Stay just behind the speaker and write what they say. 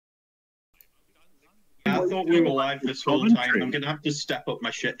I thought we were live this whole time. I'm going to have to step up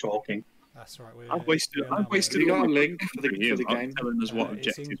my shit talking. That's right. I've wasted You got a link for the game. Telling us what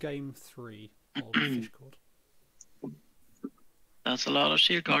It's in objective. game 3 of Fishcord. That's a lot of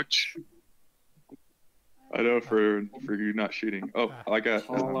shield cards. I know for you not shooting. Oh, I got.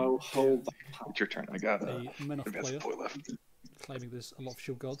 Hold. It's your turn. I got. A Menoth player boy left. claiming there's a lot of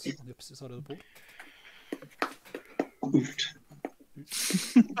shield guards on the opposite side of the board.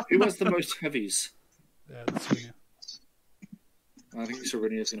 Who has the most heavies? Yeah, that's Cyrenia. I think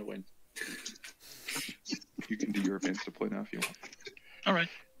Cyrenia's going to win. You can do your advanced deploy now if you want. All right.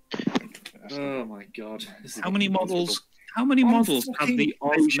 Oh my god. How many models? How many models have the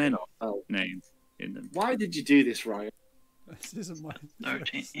of Menoth Oh. name in them? Why did you do this, Ryan? This isn't my.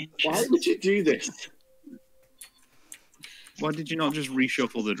 13 inches. Why would you do this? Why did you not just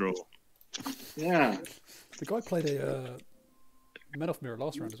reshuffle the draw? Yeah. The guy played a Menoth mirror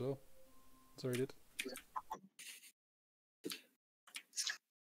last round as well. So he did.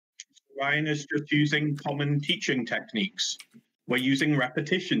 Ryan is just using common teaching techniques. We're using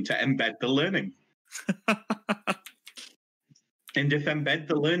repetition to embed the learning. And if embed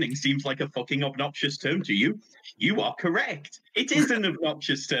the learning seems like a fucking obnoxious term to you, you are correct. It is an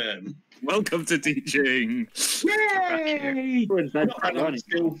obnoxious term. Welcome to teaching. Yay! We're in bed Not that I'm learning.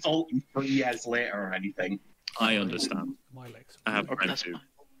 still salting 3 years later or anything. I understand. My legs. I have friends That's who fine.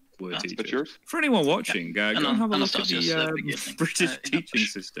 were That's teachers. yours? For anyone watching, go and have a look at Anastasia's, the beginning. British In teaching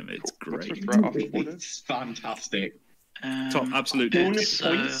English. system. It's What's great. the threat off the board? It's fantastic. Top absolute Bonus It's,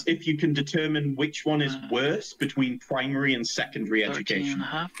 points if you can determine which one is worse between primary and secondary 13 and a education.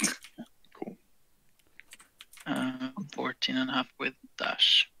 half. Cool. 14 and a half with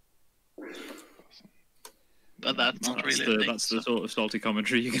dash. But that's not really a thing. That's the sort of salty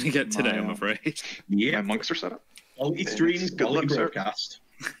commentary you're going to get today, I'm afraid. Yeah, My monks are set up. quality streams, quality broadcast.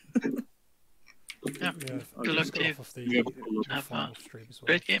 Yeah. Yeah, Good luck to you. off of Yeah, the have final a stream as well.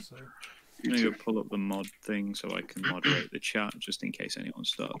 great game. So. I'm going to pull up the mod thing so I can moderate the chat just in case anyone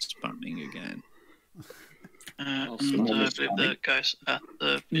starts spamming again. And I believe the guys at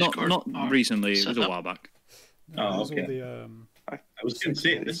the Not Fishcord are recently, it set was a up. while back. No, Oh, there's okay. all the, I was going to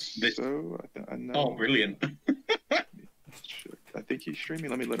say this. So I know. Oh, brilliant! I think he's streaming.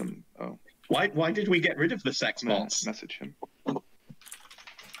 Let me let him. Oh, Why did we get rid of the sex bots? message him.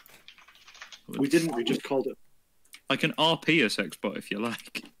 We didn't, we just called it. I can RP a sex bot if you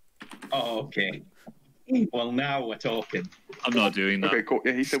like. Oh, okay. Well, now we're talking. I'm not doing that. Okay, cool.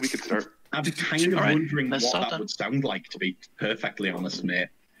 Yeah, he said we could start. I'm kind of Alright, wondering what let's start that then. would sound like, to be perfectly honest, mate.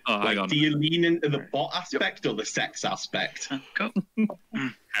 Oh, hang Like, on. do you lean into the bot aspect or the sex aspect? Go.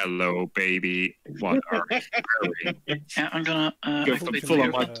 Hello, baby. What are you wearing? Yeah, I'm gonna Go activate full the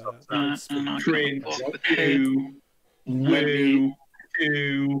on Hierophant, my and I'm gonna Train, walk with the woo,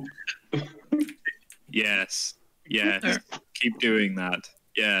 woo. Yes. Yes. Keep doing that.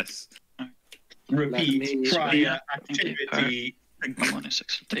 Yes. Repeat prior activity. harmonious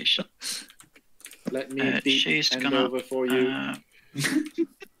exaltation. Let me deep She's hand gonna over for you.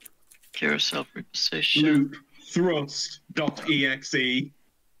 cure self reposition Loop thrust.exe.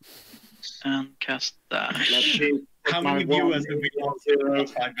 and cast dash. Let me How my many one viewers have we lost in the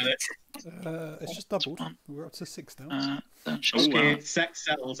last 5 minutes? it's just doubled. We're up to 6 now. Then she's Okay, wow. sex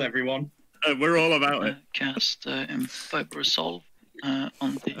sells, everyone. We're all about it. cast Imbibe Resolve on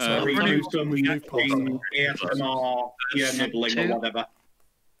the We we're do gonna- some we move past acting, ASMR, ear nibbling or Two. whatever.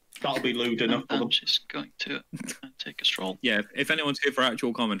 That'll be lewd enough and for then them. she's going to take a stroll. Yeah, if anyone's here for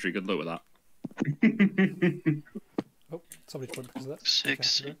actual commentary, good luck with that. Oh, somebody's point because of that.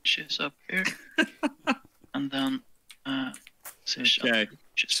 6 Okay. inches up here. And then 6 Okay.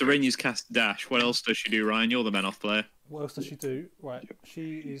 Cyrenia's cast dash. What else does she do, Ryan? You're the Menoth player. What else does she do? Right,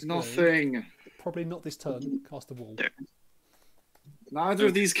 she is Nothing. probably not this turn. Cast a wall. There. Neither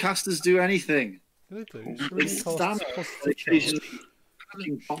of these casters do anything. Do they do? It's Cyrenia standard. casts positive Occasionally, charge.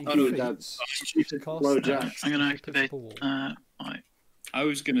 fucking She bonkers, that defeats. stupid Cast blow a- jacks. I'm gonna she picks up activate a wall. my I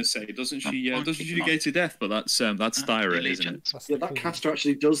was gonna say, doesn't she? One Doesn't she kick go to death? But that's Thyra, isn't it? Allegiant. That's Yeah, the that cool caster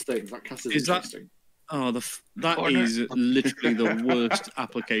actually does things. That caster's Is that- interesting. Oh, that Corner. is literally the worst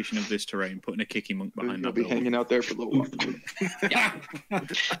application of this terrain. Putting a kicky monk behind He'll that be building. hanging out there for a little while.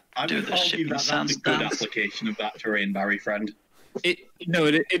 I Do would the argue shipping that that's a sands good dance. application of that terrain, Barry friend. It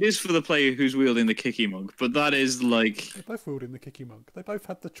is for the player who's wielding the kicky monk, but that is like They both ruled in the Kicky Monk. They both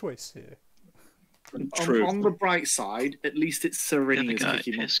had the choice here. true. On the bright side, at least it's The other Cyrenia's guy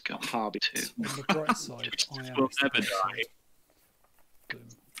kicking is going Harbinger. to On the bright side, I am. Will Mr. never Brightside. Boom.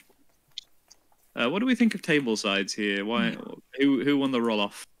 What do we think of table sides here? Why? Who won the roll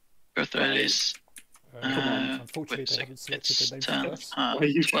off? Birthright is Unfortunately, wait, they haven't selected it's their names 10. first. Why are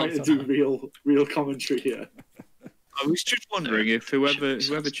you trying to 12. do real commentary here? I was just wondering if whoever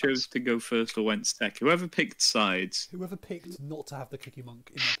chose to go first or went second, whoever picked sides. Whoever picked not to have the Kicky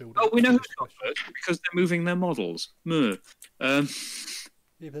Monk in that building. Oh, we know who's That's got the question. first because they're moving their models. Yeah,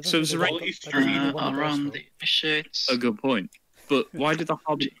 but that So doesn't mean Cyrenia- they that doesn't mean they won I'll the dice run roll. the initiates. A good point. But why did the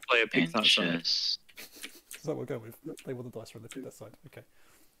Harbinger player pick that side? Inches. Is that what we're going with? They won the dice roll, they picked that side. Okay.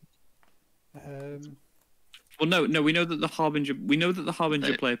 Well, no. We know that the Harbinger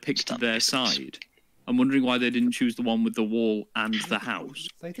They player picked stand their distance. side. I'm wondering why they didn't choose the one with the wall and the house.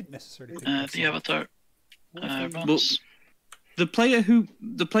 They didn't necessarily pick their The side. Avatar What if they- runs. The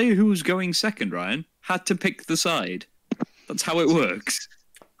player who was going second, Ryan, had to pick the side. That's how it works.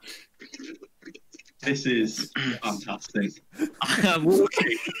 This is fantastic. I am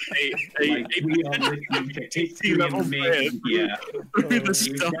walking Like, we are listening to history level and making here. through the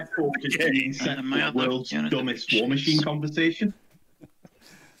We stuff. get forward to being set my the other world's unit dumbest war machine conversation.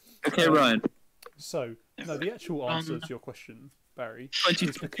 Okay, Ryan. So, no, the actual answer to your question, Barry, 20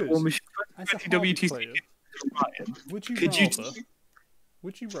 is because war machine. as a 20 Harbinger WTC. player, Ryan.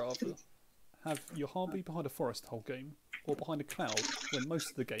 would you rather have your Harby behind a forest the whole game, or behind a cloud when most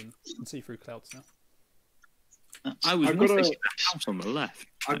of the game you can see through clouds now? I was I've more got a- thinking the house on the left.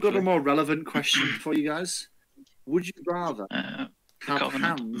 I've got a more relevant question for you guys. Would you rather have Covenant of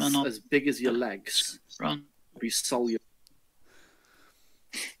hands Menoth. as big as your legs Run. or be soluble?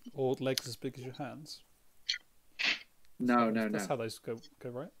 Or legs as big as your hands? No. That's how those go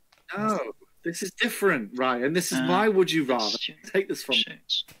right? No, this is different, Ryan. This is my would you rather. Take this from me.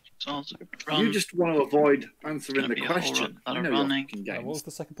 Initiates. So also run. You just want to avoid answering Gonna the be a whole question. lot You of know your running. fucking What was games.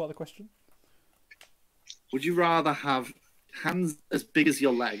 the second part of the question? Would you rather have hands as big as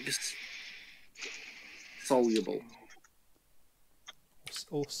your legs, soluble?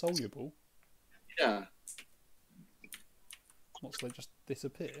 Or soluble? Yeah, What, so they just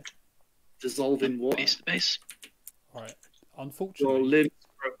disappear? dissolve in water. Base to base. Alright. Your Unfortunately, limbs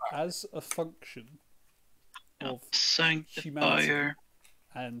grow back. as a function of Sanctifier.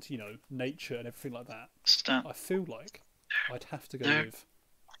 and, you know, nature and everything like that, Stand. I feel like I'd have to go There. with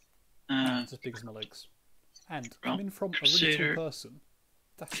Uh, hands as big as my legs. And coming from a really Crusader. tall person,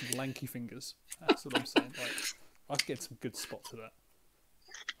 that's some lanky fingers. That's what I'm saying. Like, I could get some good spot to that.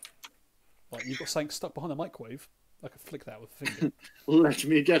 Like, you've got something stuck behind the microwave, I could flick that with a finger. Let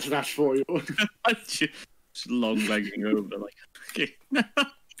me get that for you. Just long legging over, like. Okay.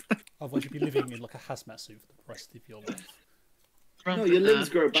 Otherwise, you'd be living in like a hazmat suit for the rest of your life. run No, for your the limbs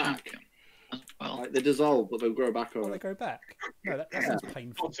grow back. champion as well. Like they dissolve, but they'll grow back Oh, over. they go back. No, that sounds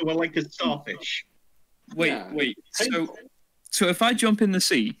painful. So we're like a starfish. Wait. So if I jump in the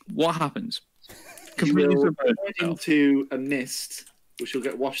sea, what happens? Completely You'll submerge turn myself. into a mist, which will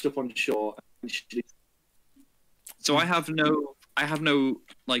get washed up on shore. So I have no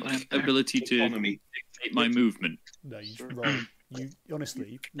like Put him there. ability to Economy. dictate my movement. No, you just roll. You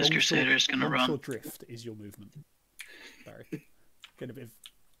honestly, This Crusader is gonna longshore run. drift is your movement. Barry, get a bit of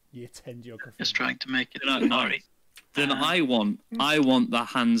year 10 geography. Just trying to make it Then I- sorry. Then I want the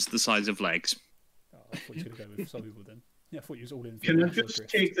hands the size of legs. Oh, I thought you were going to go with soluble then. Yeah, I thought you was all in. for Can I longshore just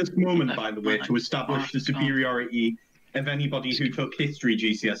drift. take this moment, by the way, to establish the superiority of anybody who took history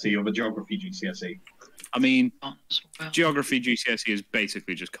GCSE over geography GCSE? I mean, As well. geography GCSE is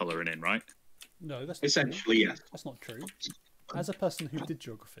basically just colouring in, right? No, that's not Essentially, true. yes. That's not true. As a person who did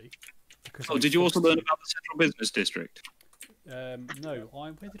geography, because Oh, I did you also forced learn to- about the Central Business District? No,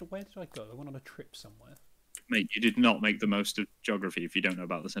 where did I go? I went on a trip somewhere. Mate, you did not make the most of geography if you don't know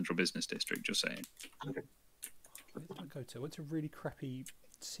about the Central Business District, just saying. Where did I go to? I went to a really crappy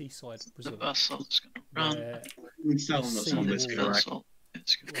seaside The Brazil. Vassal is going to run. Where You're selling us on this, Sea correct? Vassal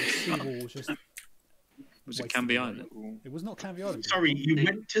is the going to seawall was just. Was it wasted Canby away. Island? It was not Canby Island. Sorry, you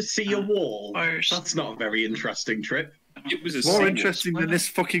went to see a wall? Fires. That's not a very interesting trip. It was a More sea- interesting than this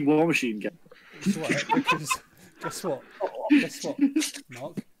fucking War Machine game. Guess what? Because guess what? Guess what,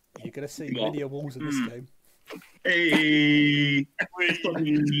 Mark? You're going to see What? many walls in this game. Hey!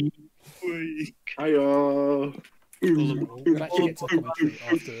 Hiyo. We'll actually get to the commentary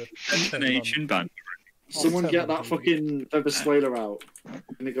after. Destination band. Someone get that fucking Venezuela out.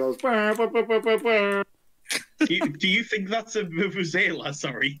 And it goes. "Bah, bah, bah, bah, bah, bah." Do you think that's a Vuvuzela?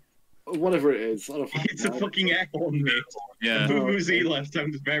 Sorry. Whatever it is. I don't, fucking It's a know. fucking air horn, mate. Yeah. Vuvuzela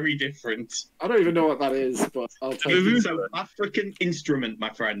sounds very different. I don't even know what that is, but I'll take It's it a South African instrument,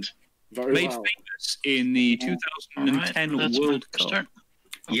 my friend. very Made well. famous in the 2010 Alright, World let's Cup. start.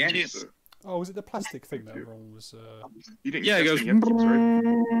 Over to you. Yes. Oh, was it the plastic thing that everyone was? You didn't Yeah, it get goes. any empties, right?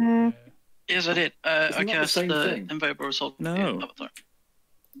 Yeah. Yes, I did. Isn't I that the cast same the thing? Invaluable Result. No. Avatar.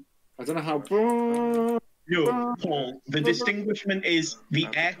 I don't know how. No, Paul. The distinguishment is the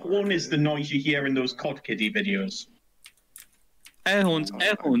air horn is the noise you hear in those Cod Kitty videos. Air horns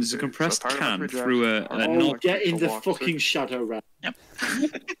is a compressed can through a Oh, get in the fucking shadow realm. Yep.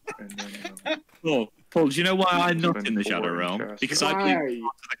 Oh, Paul, do you know why I'm not in the Shadow Realm? Because I play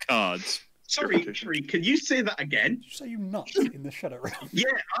the cards. Sorry, can you say that again? Did you say you nut in the Shadow Realm? Yeah,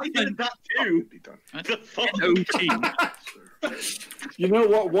 I did that too. The fuck? You know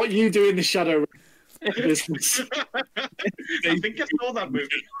what? What you do in the shadow realm? Business. I think I saw that movie.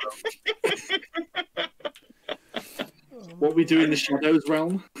 What we do in the shadows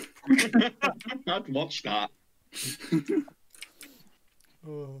realm? I'd watch that.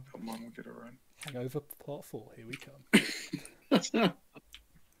 Oh. Come on, we'll get a run. Hangover Part 4, here we come.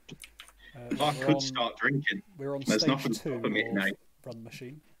 I could start drinking. We're on There's stage nothing 2 stopping me of tonight. Run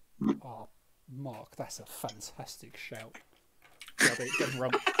Machine. Oh, Mark, that's a fantastic shout. Get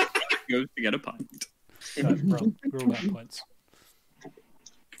rum. Go to get a pint. No, rum. We're all out of pints.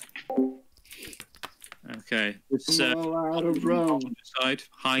 Okay. It's all out of rum. Side.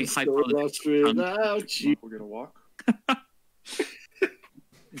 High lost without you. We're gonna walk.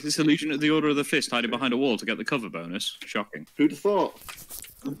 Is this Illusion of the Order of the Fist hiding behind a wall to get the cover bonus? Shocking. Who'd have thought?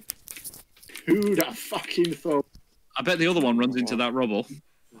 Who'd have fucking thought? I bet the other one runs into that rubble.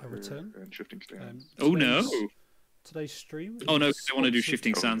 I return. And shifting stance. Oh no! Today's stream. Oh no, because they want to do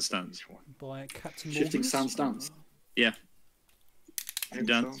shifting sand stance. By Captain Shifting Morgan's. sand stance. Yeah. And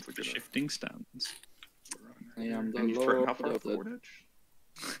Dance sounds like a shifting stance. I am the And lord how far of the... forward edge?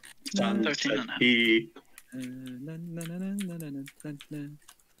 Stand 13 and a half. he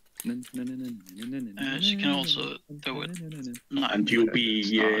She can also do it. and you'll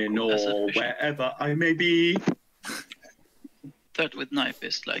be in or wherever I may be. Third with knife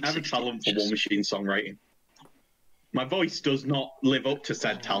is like I have a 60 talent for inches. War Machine songwriting. My voice does not live up to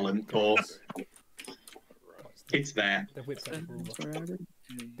said talent, but it's there. They've whipped out the ruler.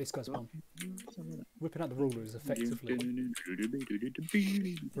 This guy's won. Whipping out the ruler is effectively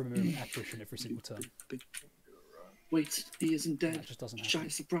removing attrition every single turn. Wait, he isn't dead. That just doesn't Shy happen.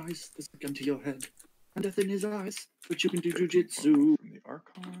 surprise, there's a gun to your head. And death in his eyes, but you can do jujitsu. From the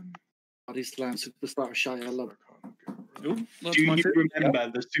Archon. Body slam, superstar, shy, I love Archon, we'll get a run. Oh, that's Do my you favorite.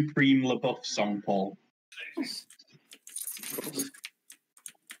 remember the Supreme LaBeouf song, Paul?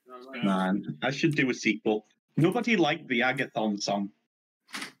 Man, I should do a sequel. Nobody liked the Agathon song.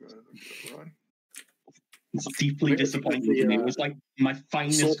 Get a run. It's deeply disappointing to me. It was like my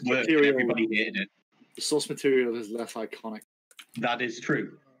finest source work, and material. everybody hated it. The source material is less iconic. That is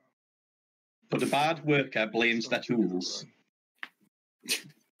true. But the bad worker blames their tools.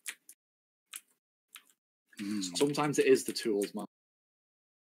 Sometimes it is the tools, man.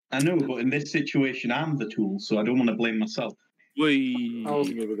 I know, but in this situation, I'm the tool, so I don't want to blame myself. Whee. I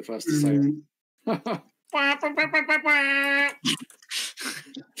wasn't going to be the first to say it.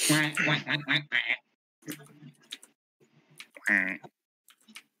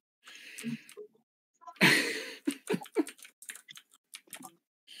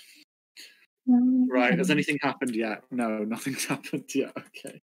 Right, has anything happened yet? No, nothing's happened yet.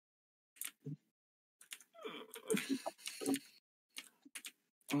 Okay.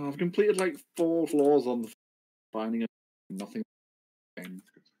 Oh, I've completed like 4 floors on the finding nothing. Get a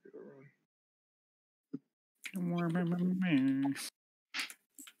run.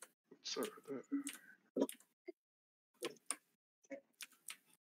 Sorry about that.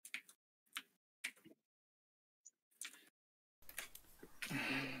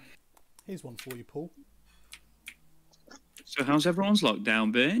 Here's one for you, Paul. So how's everyone's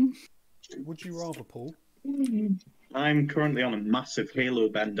lockdown been? Would you rather, Paul? I'm currently on a massive Halo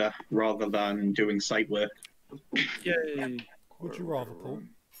bender rather than doing site work. Yay. Would you rather, Paul,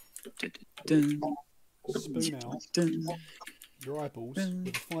 Dun, spoon out dun, your eyeballs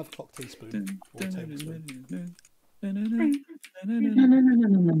with a 5 o'clock teaspoon or a tablespoon?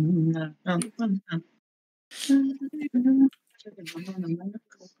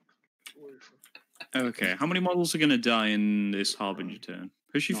 Okay, how many models are going to die in this Harbinger turn?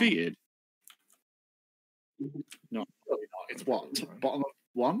 Who's she defeated? No, really not. It's what? Bottom of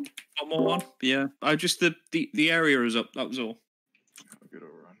 1? One more one? Yeah. I just the area is up, that was all. I'll get a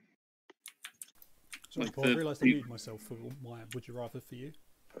run. Sorry, Like Paul, I the- realised I muted myself for my would you rather for you.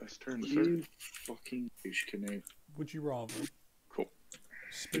 Pass turn, sir. You fucking douche canoe. Would you rather Cool.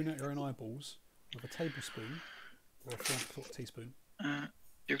 spoon out your own eyeballs with a tablespoon or a 5 o'clock teaspoon?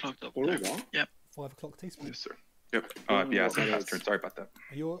 You're clocked up Or there. a what? Yep. 5 o'clock teaspoon. Yes, sir. Yep. Oh, Yeah, it's a that pass is- turn. Sorry about that.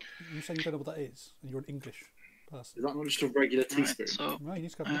 Are you saying you don't know what that is? And you're an English person. Is that not just a regular teaspoon? Right, so No, you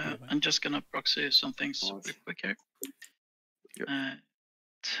need to go back to it, mate. I'm just gonna proxy some things Pause. real quick here. Yep.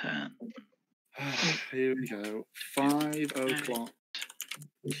 10. Here we go. 5 o'clock.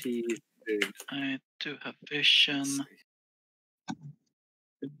 Teaspoon. I do have vision.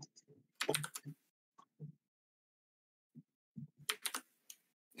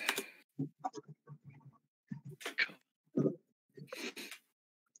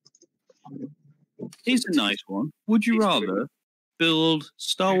 Here's a nice one. Would you rather build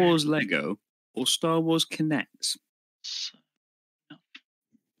Star Wars Lego or Star Wars Kinects? So, no.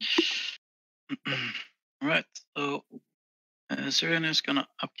 Right, so Cyrenia is gonna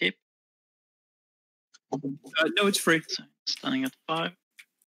upkeep. No, it's free. So standing at 5.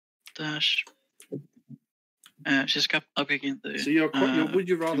 Dash. She's got upkeeping the. So your would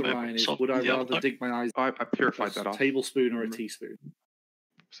you rather, my Ryan, is salt would I in the rather avatar. dig my eyes I purified that a off. tablespoon or a teaspoon?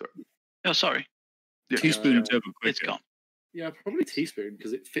 So, Oh, sorry, yeah. Teaspoon and turbo it's quicker. gone. Yeah, probably teaspoon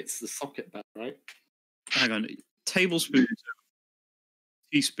because it fits the socket better, right? Hang on. Tablespoon,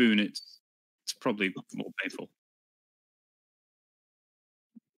 teaspoon, it's probably more painful.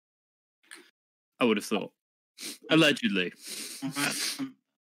 I would have thought. Allegedly. Alright, there's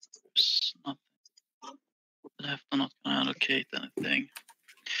nothing left. I'm not gonna allocate anything.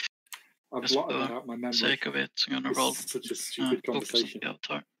 I've Just blotted for that out my memory. Sake of it, I'm gonna This roll. is such a stupid Focus on conversation. the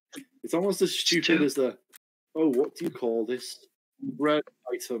avatar. It's almost as stupid Two. as the, oh, what do you call this? Red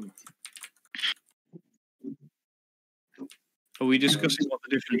item. Are we discussing what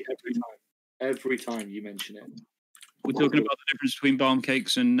the difference Every time you mention it. we're talking about the difference between balm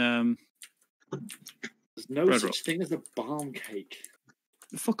cakes and There's no Bread such roll. thing as a balm cake.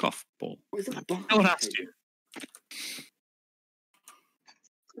 fuck off, Paul. What is a balm No one cake? asked you.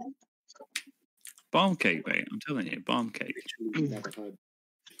 Balm cake, mate. I'm telling you, balm cake. Literally never heard.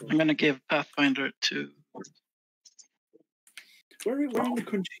 I'm gonna give Pathfinder to. Where in the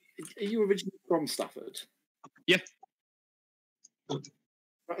country are you originally from? Stafford. Yeah. Is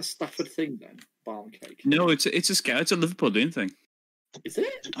that a Stafford thing then? Balm cake. No, it's a scout. It's a Liverpudlian thing. Is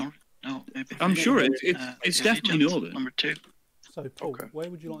it? No, maybe. I'm sure it's Allegiant, definitely northern. Number 2. So, Paul, Okay. where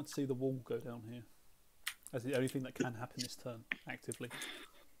would you like to see the wall go down here? As the only thing that can happen this turn, actively.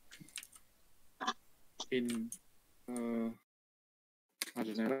 In I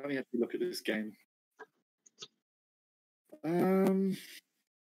don't know. Let me have to look at this game.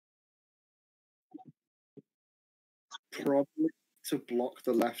 Probably to block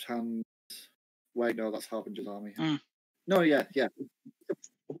the left hand. Wait, no, that's Harbinger's army. Hmm. No, yeah.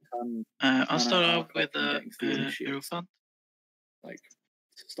 I'll start Mana off with Archon getting through the shields. Hierophant. Like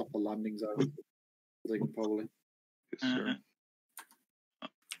stop a landing zone. They can probably Yes, sir.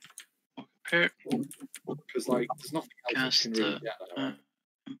 Prepare. because like there's nothing else you can really get there.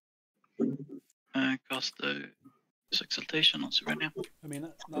 Cast the Exaltation on Cyrenia. I mean,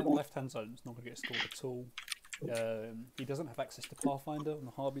 that left-hand zone is not going to get scored at all. He doesn't have access to Pathfinder on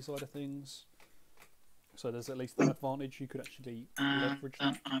the Harby side of things. So there's at least that advantage. You could actually leverage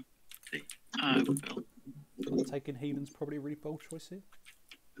Then that. I will. Taking Healen's probably a really bold choice here.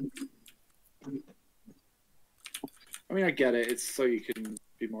 I mean, I get it. It's so you can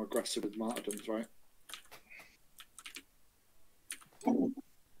be more aggressive with martyrdoms, right?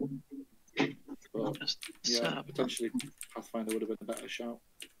 But Just yeah, stab. potentially Pathfinder would have been a better shout.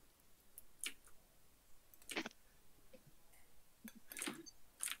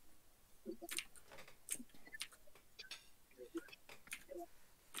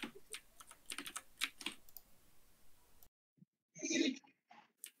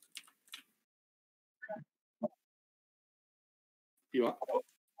 You are.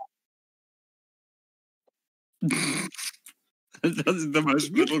 That's the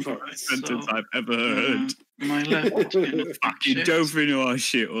most middle sentence I've ever heard. My left unit Fucking shit Dauphinois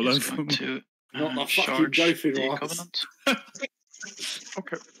shit all is over going me. to Not the fucking charge the Dauphinois. Covenant.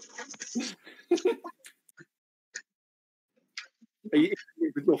 Okay. Are you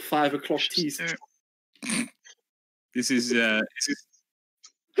with your 5 o'clock teas? There. This is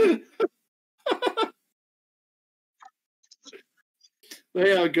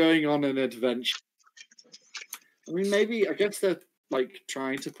They are going on an adventure. I mean, maybe I guess they're like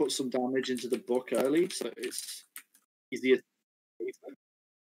trying to put some damage into the book early, so it's easier.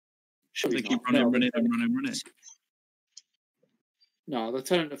 Surely they keep not. running. No, they're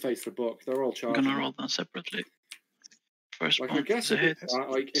turning to face the book. They're all I'm charging. gonna roll them separately. First Like one I guess is a if hit. it's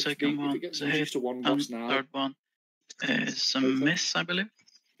like if, Second if one it gets is a hit. reduced to one box now, Third one is a Okay. miss, I believe.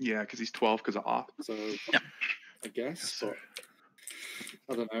 Yeah, because he's 12 because of off. so Yeah. I guess, but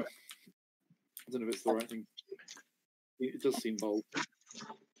I don't know. I don't know if it's the right thing. It does seem bold.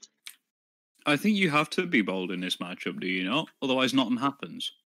 I think you have to be bold in this matchup, do you not? Otherwise, nothing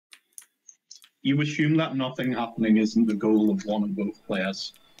happens. You assume that nothing happening isn't the goal of one or both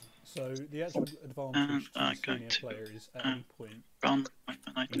players. So the actual advantage to I'm the going senior to, player is at any point Run my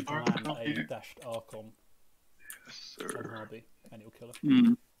you Menite can Archon land a here. dashed Archon Yes, on sir. Harby, and it'll kill her.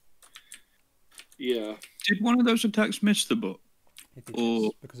 Hmm. Yeah. Did one of those attacks miss the book? It did Or-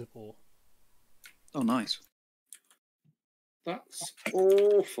 miss because of ore. Oh, nice. That's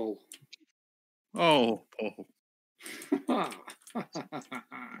awful. Oh, oh.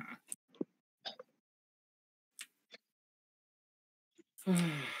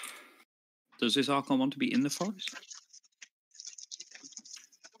 Does this Archon want to be in the forest?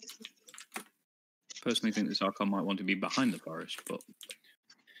 Personally, think this Archon might want to be behind the forest, but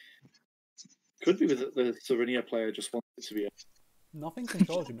Could be that the Cyrenia player just wants it to be. Nothing can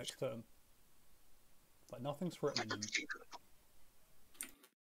charge him next turn. Like nothing's threatening him.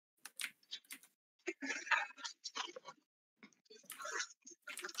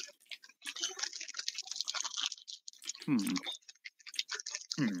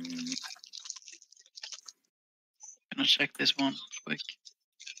 Gonna check this one quick.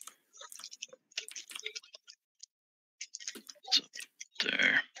 So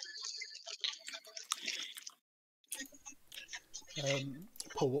there.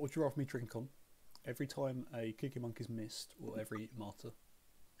 Paul, what would you rather me drink on? Every time a Kiki Monk is missed, or every martyr?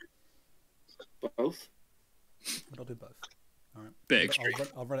 Both. I'll do both. Alright. bit extreme.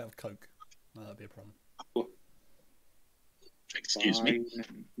 I'll run out of Coke. No, that'd be a problem. Excuse me.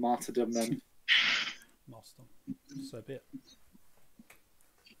 Fine. Martyrdom then. Master. So be it.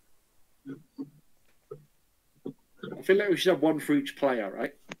 I feel like we should have one for each player,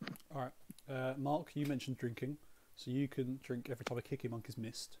 right? Alright. Mark, you mentioned drinking. So you can drink every time a Kiki Monk is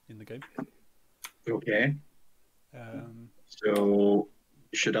missed in the game. Okay. So,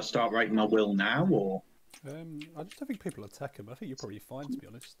 should I start writing my will now, or? I just don't think people attack him. I think you're probably fine, to be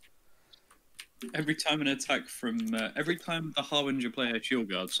honest. Every time an attack from every time the Harbinger player shield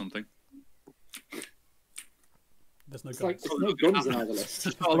guards something. There's no It's guns. like there's no guns in either list.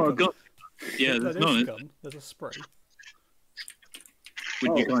 Oh, no, gun. Yeah, No, there's there's a none. gun. There's a spray.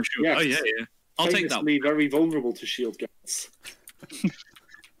 Would you guys shoot? yes. Oh yeah, yeah. I'll take that. Famously very vulnerable to shield guards.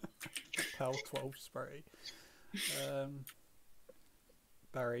 PAL 12 spray.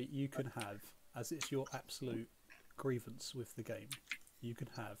 Barry, you can have, as it's your absolute grievance with the game, you can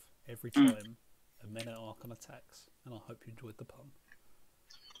have every time a Menite Archon attacks, and I hope you enjoyed the pun.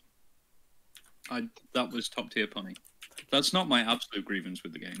 That was top tier punny. That's not my absolute grievance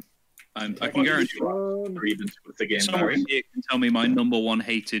with the game. I can guarantee you. Grievance with the game, Someone Barry. here can tell me my number one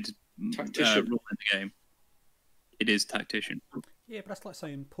hated Tactician. rule in the game. It is tactician. Yeah, but that's like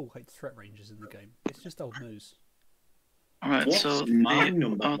saying Paul hates threat ranges in the game. It's just old news. Alright, What's so my the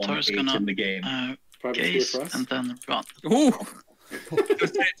number one Avatar's hate gonna in the game? Privateer gaze press. and then run. Ooh!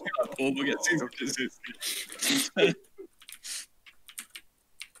 We'll get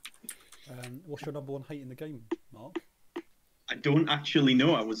What's your number one hate in the game, Mark? I don't actually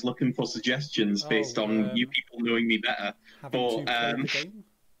know. I was looking for suggestions based on you people knowing me better. Having But, to play the game?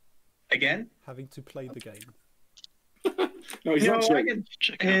 Again? Having to play the game. No, he's No, not I saying.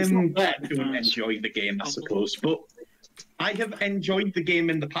 Check I don't enjoy the game, I suppose. But I have enjoyed the game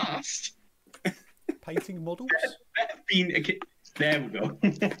in the past. Painting models? There we go.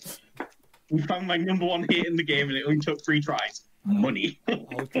 We found my number one hate in the game and it only took 3 tries. Money.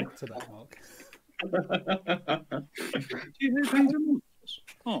 I'll drink to that, Mark.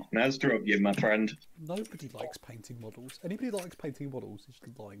 Oh, Nice drug you, my friend. Nobody likes painting models. Anybody that likes painting models is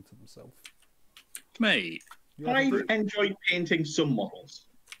just lying to themselves. mate. You I haven't- enjoyed painting some models.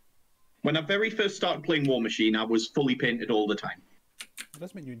 When I very first started playing War Machine, I was fully painted all the time. It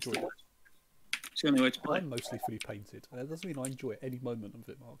doesn't mean you enjoy it. It's the only way to play. I'm mostly fully painted, and it doesn't mean I enjoy any moment of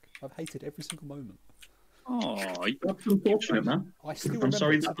it, Mark. I've hated every single moment. Oh, That's unfortunate, man. I still I'm remember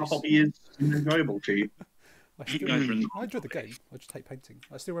sorry to that the this- hobby is enjoyable to you. I still guys are in- I enjoy the game. I just hate painting.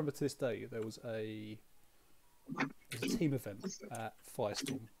 I still remember to this day there was a team event at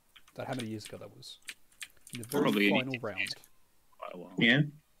Firestorm. Don't know how many years ago that was. In the very Probably final 18 round, years. Quite a while. Yeah.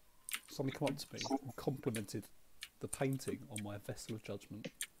 somebody come up to me and complimented the painting on my Vessel of Judgment.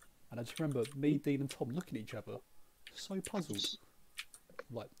 And I just remember me, Dean, and Tom looking at each other, so puzzled.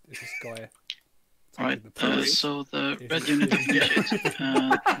 Like, is this guy Right, taking the piss? so the Is red it- unit appreciates.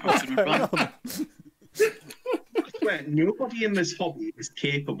 What's going on? I swear, nobody in this hobby is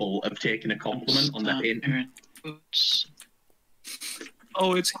capable of taking a compliment on their painting. Boots.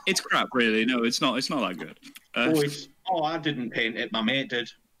 Oh, it's crap, really. No, it's not. It's not that good. Oh, I didn't paint it, my mate did.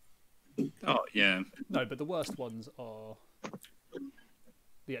 Oh yeah. No, but the worst ones are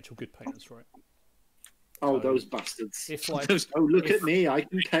the actual good painters, right? Oh, So, those bastards. If like, Those- Oh, look if- at me, I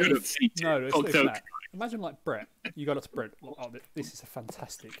can paint. no, it's Oh, not no. that. Imagine like Brett. You go up to Brett. Like, oh, this is a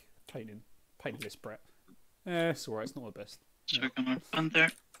fantastic painting. Painting this, Brett. It's alright. It's not my best. So we're gonna run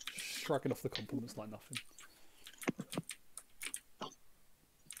there. Shrugging off the compliments like nothing.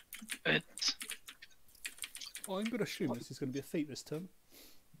 But I'm going to assume this is going to be a feat this turn.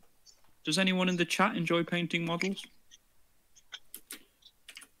 Does anyone in the chat enjoy painting models?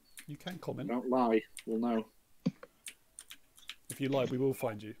 You can comment. Don't lie, we'll know. If you lie, we will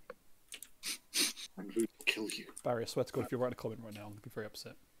find you. And we will kill you. Barry, I swear to God, if you write a comment right now, I'm going to be very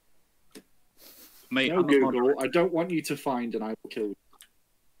upset. Mate, No, I'm a Google, moderator. I don't want you to find and I will kill you.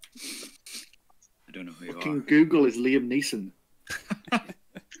 I don't know who you Fucking are. Google is Liam Neeson.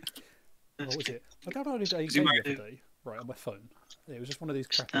 What was it? I downloaded a Is it game my- the other day, right, on my phone. It was just one of these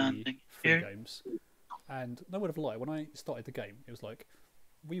crappy Standing free here. games. And no word of a lie, when I started the game, it was like,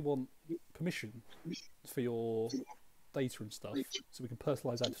 we want permission for your data and stuff, so we can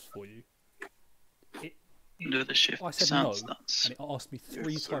personalise ads for you. do the shift I said sounds. no, That's and it asked me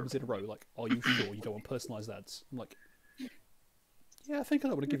 3 times in a row, like, are you sure you don't want personalised ads? I'm like, yeah, I think I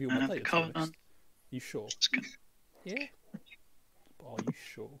want to give you all my the data. Covenant. You sure? it's gonna- Yeah. But are you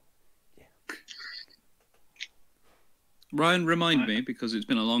sure? Ryan, remind me, because it's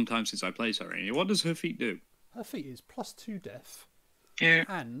been a long time since I played Cyrenia. What does her feat do? Her feat is +2 death, Here,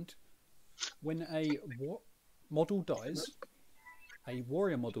 and when a model dies, a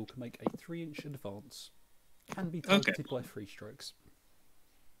warrior model can make a 3-inch advance, can be targeted by 3 strokes.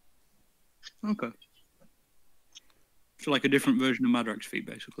 Okay. So like a different version of Madrak's feat,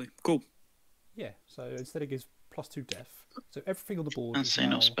 basically. Cool. Yeah, so instead it gives +2 death. So everything on the board and is say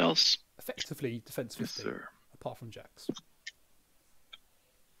no now spells. effectively defense 15, apart from Jack's.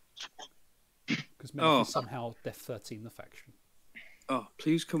 Because Menoth is somehow death 13 the faction. Oh,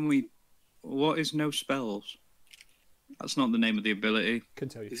 please can we... What is no spells? That's not the name of the ability. Can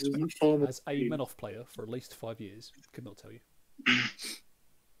tell you. This isn't formal. As a Menoth player for at least 5 years, could not tell you.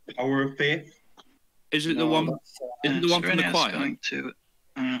 Power of Fear. Is it No, the one? that's, Is it the one from the Cyrenia's choir? going to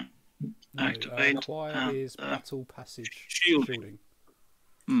No, activate choir and, is battle passage Shielding. shielding,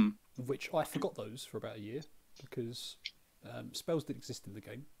 Hmm. which I forgot those for about a year because spells didn't exist in the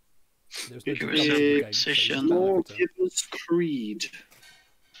game. There was no Here jump is in a the game, so it was position. just battle Lord, every turn. give us Creed.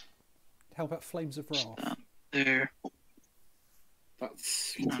 How about Flames of Wrath? there.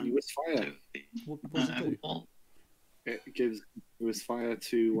 That's continuous fire. To the What does it do? wall. It gives continuous fire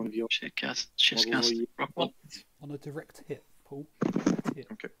to one of your She casts. She's models. cast rock wall. On a direct hit, Paul. Direct hit.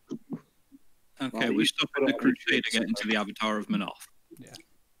 Okay. Okay, Well, we're you stopping the put it on Crusader Patreon, getting to the Avatar of Menoth. Yeah.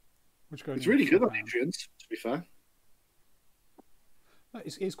 Which going It's in really good on beforehand. Patreons, to be fair. No,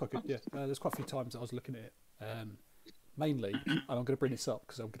 it is quite good, yeah. There's quite a few times that I was looking at it. Mainly, and I'm going to bring this up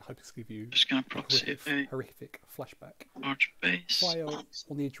because I'm going to hope to give you Just gonna a proxy a horrific flashback. large base. Fire on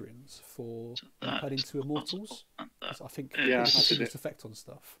the Idrians for That turning is to Immortals. And that 'cause I think Yeah, it I has did its it. effect on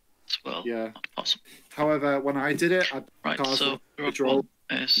stuff. as well. Yeah. Not possible. However, when I did it, I Right. cast So the rock draw. wall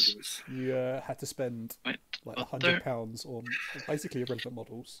is You had to spend right like up there. £100 on basically irrelevant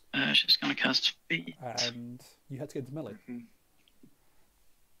models, She's gonna cast feet. and you had to get into melee.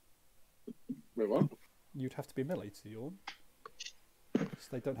 Wait, what? You'd have to be melee to Yorn. Because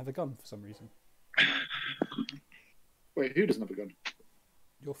they don't have a gun for some reason. Wait, who doesn't have a gun?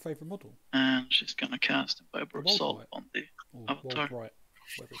 Your favourite model? And she's gonna cast a Viper Wild Assault Knight. on the Or Avatar. Wild Right?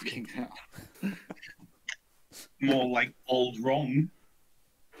 Whatever it's Fucking called. hell. More like old wrong.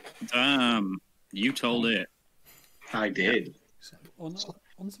 Damn, you told it. I did. So, on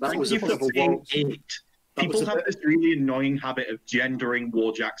That was a You've bit got of a wall. it. That was People a have bit- this really annoying habit of gendering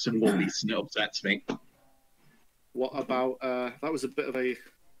Warjacks and Woolies, and it upsets me. What about, that was a bit of a,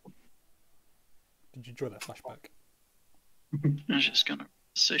 Did you enjoy that flashback? And she's gonna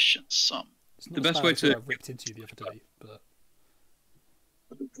position some. It's not The as best bad way as to- what I ripped into you the other day, but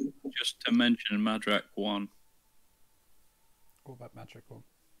Just to mention Madrak 1. what about Magic one?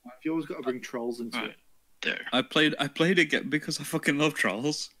 you always got to bring trolls into Right it. there. I played it because I fucking love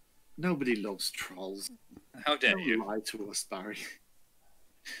trolls. Nobody loves trolls. How dare Don't you? lie to us, Barry.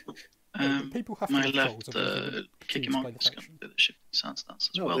 People have to My love left trolls if they want kick teams him to off. play the It's gonna faction. do the shifting sound stance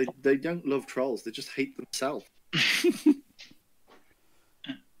as No, well. they don't love trolls. They just hate themselves.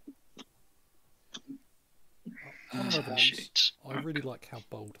 On another note, Sheets. I really like how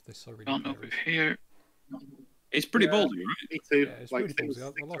bold this Cyrenia Gone player over is. here. It's pretty Yeah. bold, right? Me too. Yeah, it's like, really things, ballsy.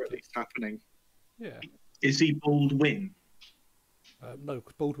 I things like are at it. least happening. Yeah. Is he Baldwin? No,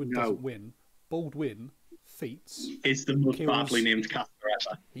 because Baldwin No. doesn't win. Baldwin feats. Is the most Kills- badly named caster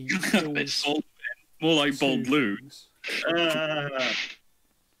ever? He It's kills bold, more like bold two blue. things. Uh,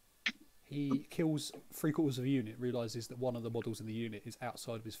 He kills 3/4 of a unit, realizes that one of the models in the unit is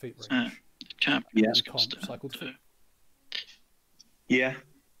outside of his feat range. Yeah. He can't cycle the feat. Yeah.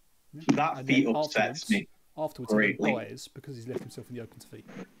 That And feat then upsets me. Afterwards, he greatly. dies because he's left himself in the open to feat.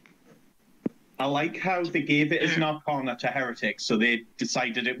 I like how they gave it as an Arcana to heretics, so they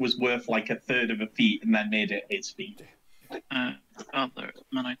decided it was worth like a third of a feat and then made it his feat. Other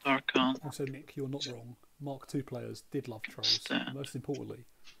Menite Archon. Also, Nick, you're not wrong. Mark II players did love trolls. There. Most importantly,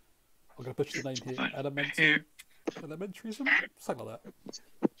 I'm going to butcher the name here. Right Elementarism? Something like that.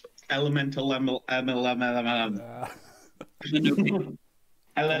 Elemental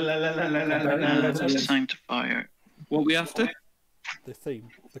Sanctifier. What we after? The theme,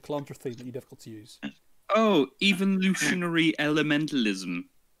 the Calandra theme that you never got to use. Oh, evolutionary elementalism.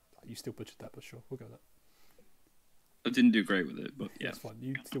 You still butchered that, but sure, we'll go with that. I didn't do great with it, but yeah. That's fine.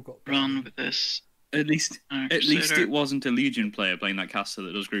 You still got Run with this. At least Crusader. it wasn't a Legion player playing that caster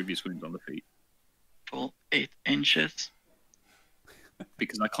that does grievous wounds on the feet. Full 8 inches.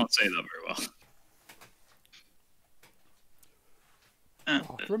 Because I can't say that very well. And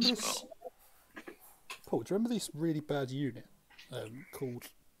Oh, do you remember this this? well. Paul, do you remember this really bad unit called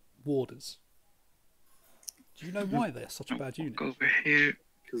Warders? Do you know why they're such a bad unit? Go over here.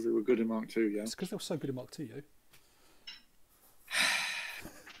 Because they were good in Mark II, yeah. It's because they were so good in Mark II, yo.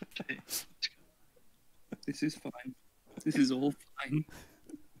 This is fine. This is all fine.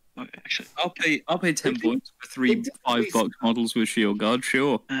 Okay, actually, I'll pay 10 points for 3 5-box models with shield guard,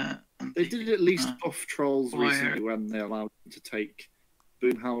 sure. and They did at least buff trolls wire. recently when they allowed them to take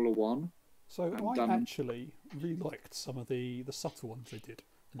Boom Howler 1. So I done. actually really liked some of the subtle ones they did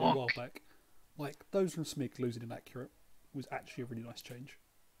a little while back. Like those from Smig losing inaccurate was actually a really nice change.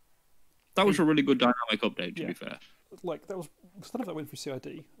 That was a really good dynamic update, to Yeah. be fair. Like that was, because none of that went through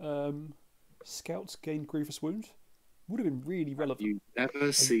CID. Scouts gained grievous wound would have been really relevant. You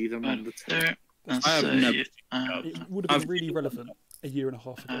never see them on the tape. there. And I have so never you, It would have been really relevant a year and a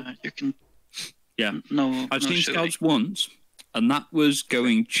half ago. you can. Yeah. No, I've no seen shooting. scouts once, and that was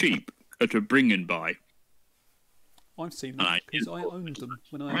going cheap at a bring-in buy. I've seen them because I owned them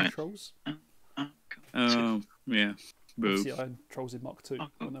when I owned Right. Trolls. Oh, yeah. Boo. Obviously, I owned Trolls in Mark II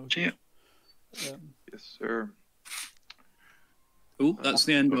when they were Yeah. good. Yes, sir. Oh, that's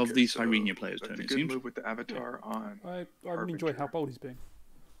the end of Okay, the so Cyrenia players' that's turn, a it good seems. move with the avatar on. I really enjoy how bold he's being.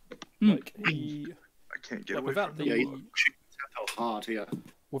 Hmm. Like he, I can't get like away without from the Yeah, the you look. how hard here.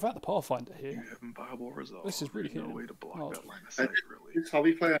 without the Pathfinder You here, have viable resolve. This is really There's no hitting way to block hard. that line of sight, really. This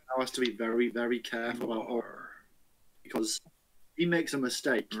hobby player now has to be very, very careful You about all are because he makes a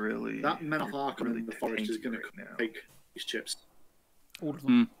mistake. really That Menoth you're Archon really in the forest is tanky going to right now. take these chips. all of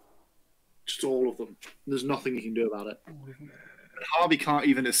them, Just all of them. There's nothing you can do about it. all of them. And Harvey can't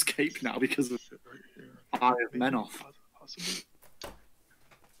even escape now because of Sit right here. Eye of Maybe Menoth. Possibly.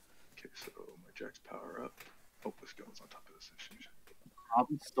 Okay, so my Jack's power up. Oh, this goes on top of this.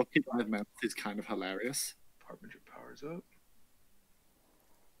 Harvey stuck in Eye of Menoth is kind of hilarious. Harbinger powers up.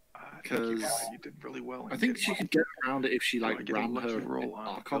 I think Because you did really well. in I think getting she my- could get around it if she Do I like get a ran lucky her roll on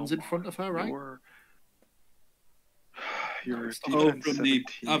Archons in front of her, right? Your Oh, defense from the 17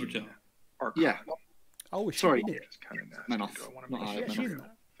 Avatar. Archon. Yeah. Oh, is she Sorry. in it? It's kind of nasty. Menoth, Do I want to not make Eye sure? of Yeah, she's in I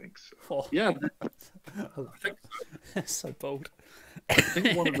that. think so. Oh, Yeah, I love that. That's so bold. I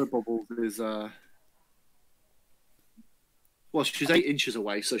think one of the bubbles is well, she's 8 inches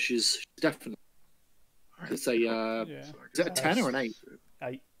away, so she's definitely. Alright, It's a Yeah. so I is it a guess 10 or an 8?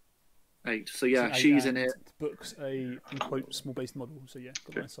 8. 8. So yeah, It's an 8 she's in and it Books a in quote small based model, so yeah,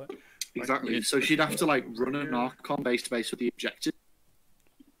 got my sight. exactly. So she'd have to like run an Archon base to base with the objective,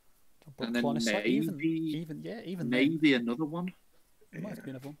 and then maybe even then, maybe another one. it might have to be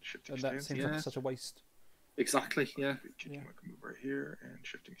another one. Shifting And that stance. seems Yeah. like such a waste. Exactly. Yeah. Kicking, Yeah. I can move right here and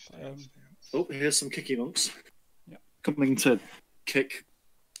shifting stance. Oh, here's some kicky monks. Yeah. Coming to kick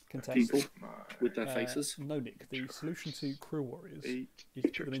Contest. people My with their faces. No, Nick. The solution to Krill Warriors 8. is to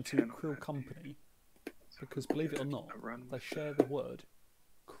put them into Krill Company, because believe it or not, I run they with share the word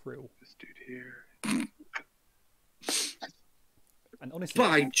Krill. this dude here. And honestly,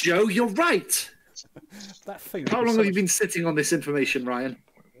 By Joe, you're right. that thing. How was long so have you much- been sitting on this information, Ryan?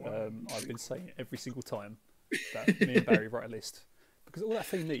 I've been saying it every single time that me and Barry write a list, because all that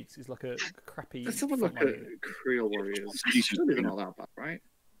thing needs is like a crappy. Let's have a look frontline at unit. Creel Warriors. Decent. Surely they're not that bad, right?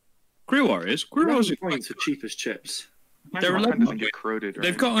 Crew Warriors? Crew Warriors are Points are cheap as chips. They're Mine 11 doesn't get corroded, right?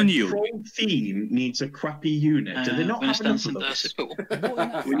 They've got on you. Troll theme needs a crappy unit. Do they not when it have enough stands of in the those? sickle, What in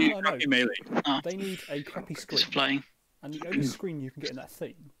that We thing, need I know, crappy melee. they need a crappy it's screen, flying. and the only screen you can get in that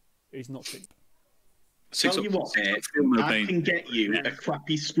thing is not cheap. Tell you what, mate, no I pain. can get you a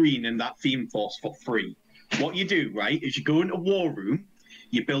crappy screen in that theme force for free. What you do, right, is you go into War Room,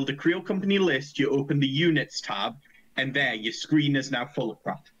 You build a Creel Company list, you open the Units tab, and there, your screen is now full of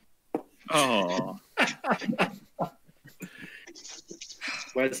crap. Oh.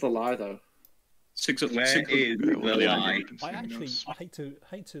 Where's the lie, though? Where is the lie? I actually hate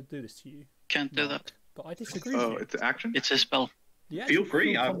to do this to you, Can't do that. but I disagree with Oh, you. it's action? It's a spell. The Feel actual free,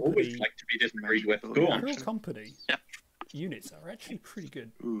 Creel I've always Company- liked to be disagreed with. Go on. Creel Company Yeah. units are actually pretty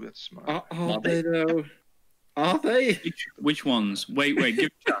good. Ooh, that's smart. Are they, though? Are they? Which ones? Wait, give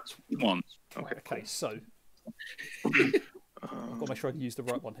a chance. Which ones? Okay. Okay, so I've got to make sure I use the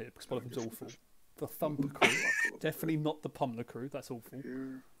right one here because one of them's awful. The Thumper Crew, definitely not the Pummeler Crew. That's awful.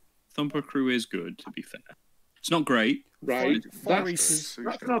 Thumper Crew is good, to be fair. It's not great. Right. Fire That's, Eaters.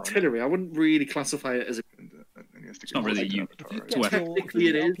 that's an artillery. I wouldn't really classify it as a... It's not really a unit. If you It's get weapon. your, if Technically you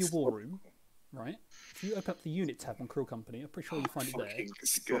it open up is. your war room, right? If you open up the unit tab on Creel Company, I'm pretty sure you'll find it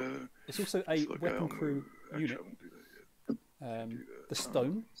there. It's also a weapon crew unit. The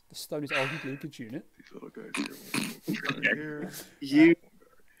Stone. The Stone is arguably a good unit. These little guys here. You...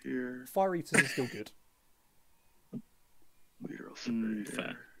 Here. Fire Eaters is still good. Leader will sit right Fair.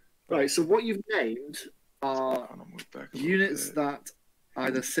 here. Right, so what you've named are I'll move back a little units bit. that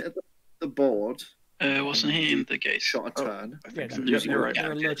either sit at the board, Wasn't he in the gate? shot a turn, I think Yeah, so. they're- Yep, you're right.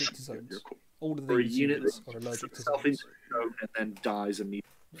 they're Yeah, allergic yes. to zones. You're cool. All of or a these unit units that are allergic to itself zones. into zone and then dies immediately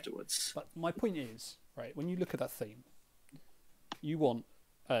afterwards. But my point is, right, when you look at that theme, you want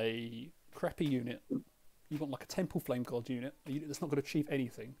a crappy unit. You want like a Temple Flame Guard unit, a unit that's not going to achieve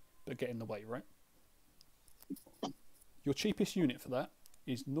anything but get in the way, right? Your cheapest unit for that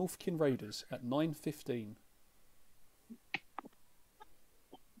is Northkin Raiders at 915.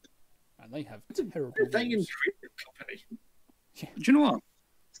 And they have terrible They rules. intrigue the company. Do you know what?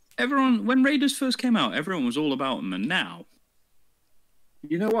 Everyone, when Raiders first came out, everyone was all about them, and now,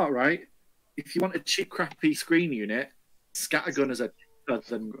 You know what, right? If you want a cheap, crappy screen unit, Scattergunners are better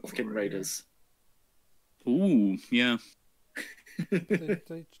than Northkin Raiders. ooh, yeah.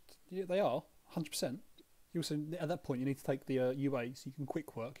 They are 100%. You also at that point you need to take the UA so you can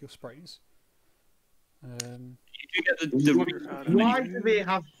quick work your sprays. You get the Why do they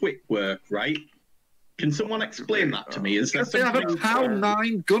have quick work, right? Can someone explain that to me? Is there Because they have a something... pound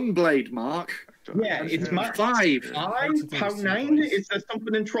 9 gunblade, Mark. Yeah, it's max 5. £5, £9. Is there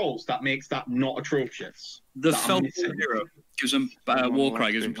something in Trolls that makes that not atrocious? the that I'm Felt missing? Hero gives them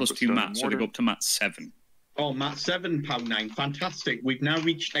Warcry gives them +2 mat, so they go up to mat 7. Oh, mat £7, £9. Fantastic. We've now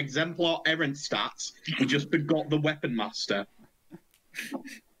reached Exemplar errant stats. We just forgot the Weapon Master.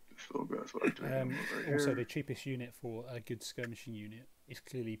 Also, the cheapest unit for a good skirmishing unit is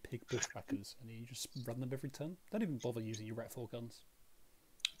clearly Pig Bushwhackers, and you just run them every turn. Don't even bother using your Ratfall guns.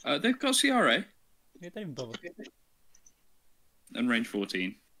 They've got CRA Yeah, don't even bother. and range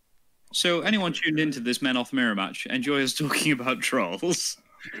 14. So anyone tuned into this Menoth mirror match, enjoy us talking about trolls.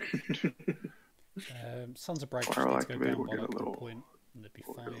 Sons of Bragg Fire just need to go activate, down we'll by get a like a little- point, and they'd be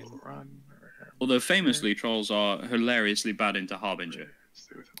We'll get a fine. little run. Although famously, trolls are hilariously bad into Harbinger.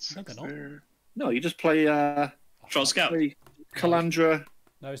 Stay within No, 6 they're not. there. No, you just play Troll Scout. play Calandra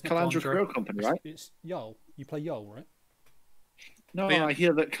No, it's not Calandra Calandra. Creel Company, right? It's Jarl. You play Jarl, right? No, Yeah. I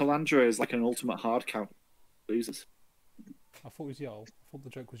hear that Calandra is like an ultimate hard count. Losers. I thought it was Jarl. I thought the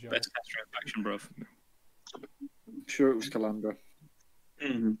joke was Jarl. Best Astro faction, bruv. I'm sure it was Calandra.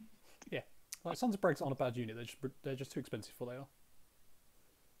 Like, Sons of Braggs aren't a bad unit. They're just too expensive for what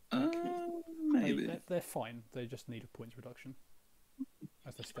they are. Maybe. They're fine. They just need a points reduction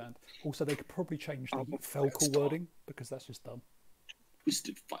as they stand. Also, they could probably change the Felcall wording because that's just dumb.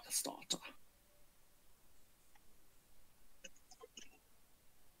 Twisted Firestarter.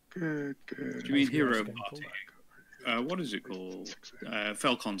 Good. Do you mean That's Hero game Party? called. What is it called?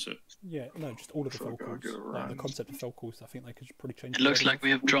 Fell Concert. Yeah, no, just all of the So go get a Felcalls. Like, the run. concept of Felcalls, I think they could probably change. It the looks wording. like we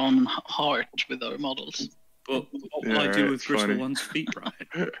have drawn heart with our models. But what will Yeah, I do with it's Crystal funny. One's feet, right?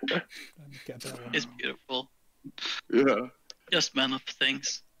 Get a better one. It's beautiful. Yeah. Just Menoth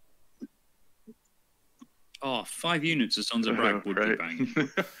things. Oh, 5 units of Sons of Bragg would be Right. banging.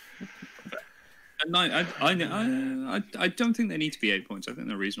 And I don't think they need to be 8 points. I think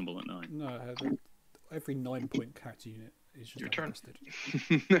they're reasonable at 9. No, every 9-point character unit is just Your turn. invested.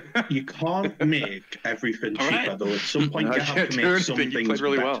 You can't make everything All right. cheaper, though. At some point, No, you have to make turn, some Finn, you things played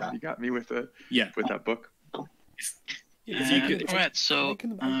really better. well. You got me with Yeah. that book. Yeah, If you could- Alright, so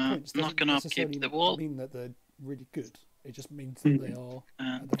making them 8 points not doesn't gonna necessarily upkeep the wall. mean that they're really good. It just means that they are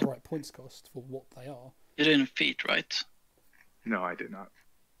at the right points cost for what they are. You didn't feed, right? No, I did not.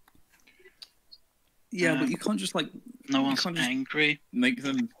 Yeah, but you can't just like No one's can't just- angry. make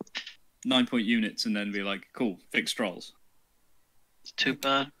them 9-point units and then be like, cool, fix trolls. It's too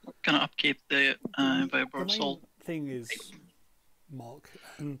bad. Gonna upkeep the The Viper main Soul. thing is Mark,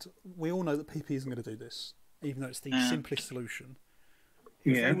 and we all know that PP isn't going to do this, even though it's the simplest solution.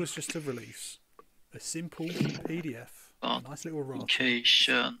 If Yeah. it was just to release a simple PDF, a nice little raft,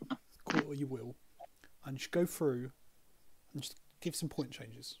 call it what you will, and just go through and just give some point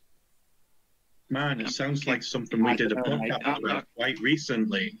changes. Man, it sounds like something we did a podcast about quite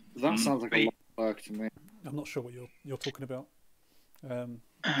recently. That sounds like a lot of work to me. I'm not sure what you're talking about. And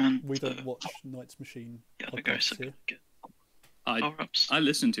We don't watch Knight's Machine podcasts here. I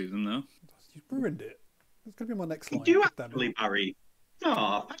listen to them though. You've ruined it. It's going to be my next line. Do you God damn it. actually, Barry?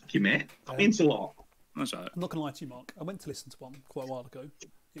 Oh, thank you, mate. That means a lot. That's all right. I'm not going to lie to you, Mark. I went to listen to one quite a while ago.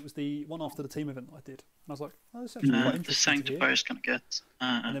 It was the one after the team event I did. And I was like, oh, this is actually quite the interesting to hear. Sanctifier is going to get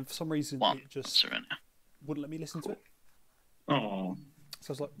And then for some reason, one it just Cyrenia. wouldn't let me listen to it. Oh, So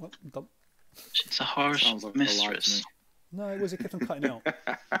I was like, well, I'm done. She's a harsh Sounds like a lie to mistress. No, it was. It kept on cutting out. I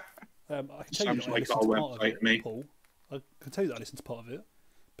can tell you Sounds that I like listened our to part of website, it, mate. Paul. I can tell you that I listened to part of it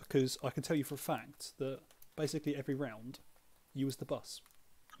because I can tell you for a fact that basically every round you was the bus.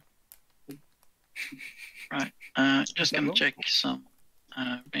 Right. Just going to check some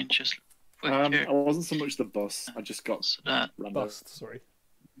ranges quick here. I wasn't so much the bus. I just got So that Bust, sorry.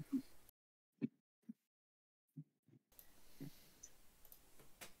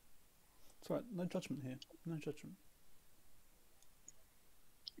 It's alright, no judgment here. No judgment.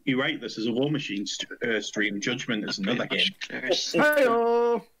 you're right. This is a War Machine stream. Judgment is another game. clears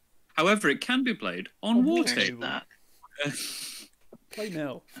Hey-oh! However, it can be played on War Clears Table. that. Play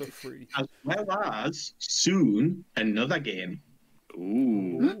now for free. As well as soon another game. Ooh.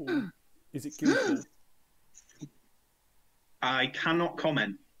 Ooh. Is it good? I cannot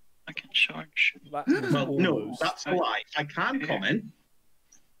comment. I can charge. That was Well, no, almost. that's a lie. I can comment.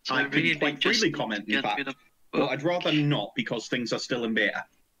 So I really can quite just freely comment, in get fact. rid of But I'd rather not because things are still in beta.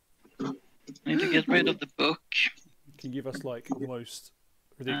 need to get rid of the book, Can you give us like the most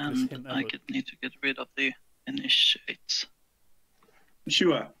ridiculous hint and ever? I need to get rid of the initiates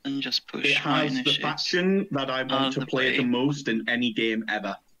Sure. and just It push my has the initiates. faction that I out want of to the play way. the most in any game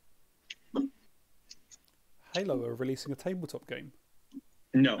ever. Halo are releasing a tabletop game.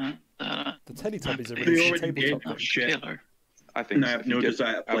 No. The Teletubbies are They releasing a already did. tabletop game. Shit. Killer. I think No, I so. have If no you get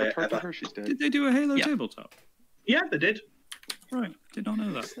desire to play it Avatar to ever. her, she's dead. Did they do a Halo Yeah. tabletop? Yeah, they did. Right, did not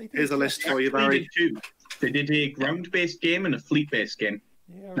know that. Yes, they did. Here's a list for you, Actually, Barry. did two. They did a ground-based game and a fleet-based game.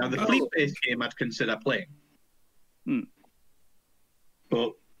 Yeah, I Now, the remember. fleet-based game I'd consider playing. Hmm.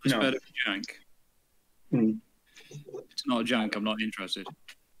 But, It's no. better for jank. Hmm. It's not jank, I'm not interested.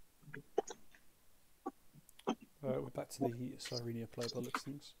 We're back to the Cyrenia player by the looks of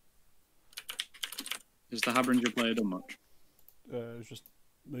things. Is the Harbinger player done much? It was just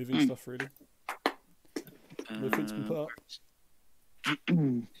moving stuff, really. Moving's been put up.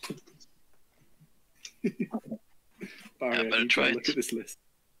 Barry, I better need try to it. look at this list.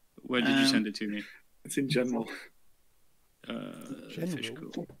 Where did you send it to me? It's in general. General?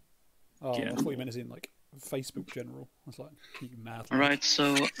 Fishcord. Oh, Yeah. I thought you meant as in like Facebook general. I was like, you mad. All right,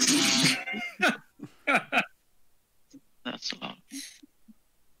 so that's a lot.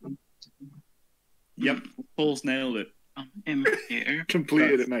 Yep, Paul's nailed it. Him here.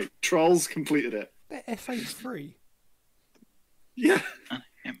 Completed it, mate. Trolls completed it. They're F8's free. Yeah, And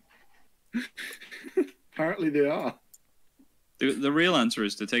him. apparently they are. The real answer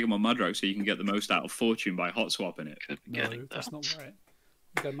is to take him on Madrox so you can get the most out of Fortune by hot swapping it. Could be No, getting that's that. not right.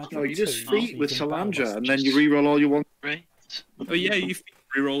 You go Magic No, you just 2, feat so you with can battle Salandra, us. and then you reroll all you want. Right. Oh yeah, you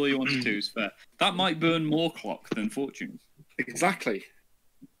reroll all you want to twos, fair. That might burn more clock than Fortune. Exactly.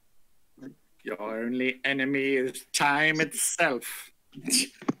 Your only enemy is time itself.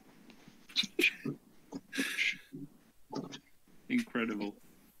 Incredible.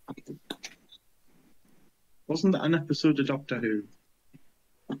 Wasn't that an episode of Doctor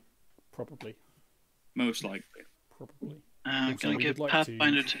Who? Probably. Most likely. Probably. I'm Also, gonna we give would like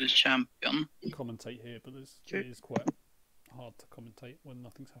Pathfinder to the champion. Commentate here, but it Okay. is quite hard to commentate when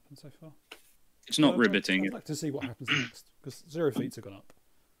nothing's happened so far. It's not I'd riveting. I'd like to see what happens next, because 0 feats have gone up.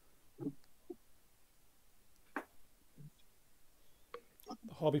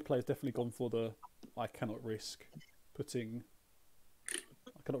 The Harby player's definitely gone for the I cannot risk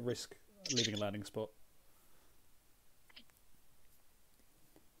leaving a landing spot.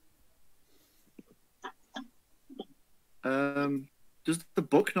 Does the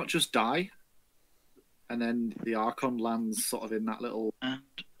book not just die? And then the Archon lands sort of in that little... And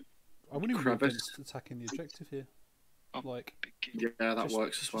I wouldn't even be Crevice. against attacking the objective here. Like, Yeah, that just-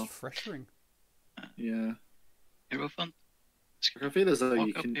 works as well. Just freshering. Yeah. Hierophant. I feel as though you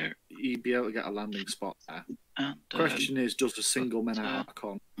Walk up can here. you'd be able to get a landing spot there. And Question is, does a single men uh,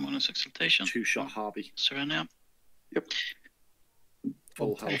 Archon bonus exaltation. two-shot Harby? Cyrenia. Yep.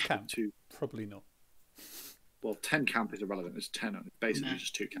 full On 10 health. camp? Two. Probably not. Well, 10 camp is irrelevant. It's 10. It's basically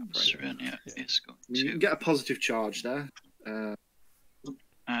just 2 camp, right? Cyrenia is going I mean, you to can get a positive charge there. You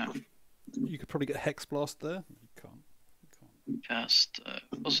could probably get Hex Blast there. You can't. cast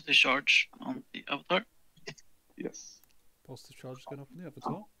positive charge on the avatar. Yes. Positive charge is going up on the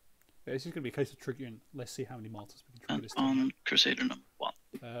avatar. Yeah, this is going to be a case of triggering. Let's see how many martyrs we can trigger And this time. on Crusader number 1.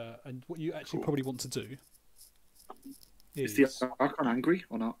 And what you actually probably want to do Is is... the Archon angry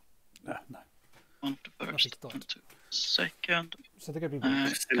or not? No. One to first, Nothing's one to second. So they're going to be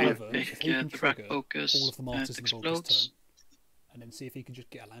weak. Silly. However, if he can The Wrack trigger focus, all of the martyrs in the Vulgar's explodes. turn, and then see if he can just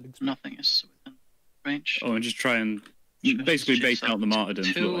get a landing spot. Nothing is within range. Oh, and just try and Just basically base chase out the up martyrdom to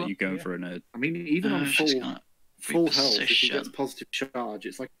look two. like you're going for a nerd. I mean, even on She's full gonna health, if he gets reposition. positive charge,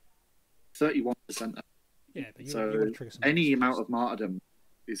 it's like 31%. Yeah, but you So want to trigger some any martyrs. amount of martyrdom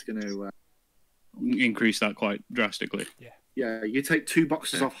is going to... Increase that quite drastically. yeah, you take 2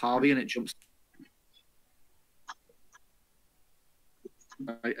 boxes off Harvey and it jumps...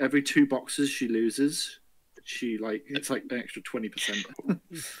 every 2 boxes she loses, it's like an extra 20%.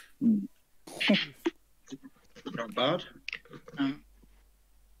 Not bad. Then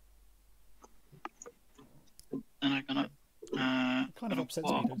I'm gonna. It kind of upsets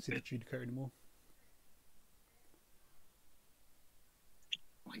me you don't see the Judicator anymore.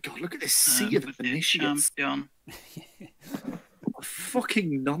 Oh my god, look at this sea of with the initiates. champion.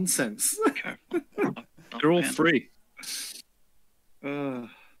 Fucking nonsense. They're all free,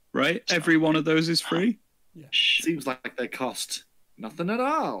 right? Every one of those is free. Seems like they cost nothing at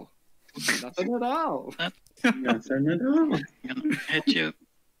all. Nothing at all. Nothing at all. I'm gonna hit you.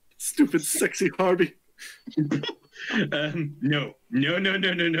 Stupid sexy Harvey. No.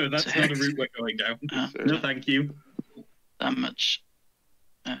 That's not a route we're going down. No, thank you. Damage.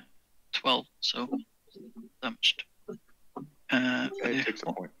 12, so damaged. It takes a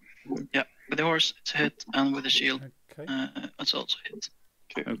point. Yeah, with the horse it's a hit, and with the shield Okay. it's also a hit.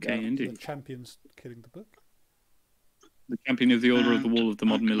 Okay, The indeed. champion's killing the book. The champion of the Order of the And Wall of the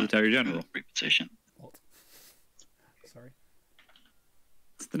modern I'm gonna military do general. Reposition. What? Sorry.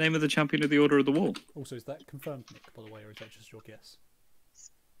 It's the name of the champion of the Order of the Wall. Also, is that confirmed, Nick, by the way, or is that just your guess?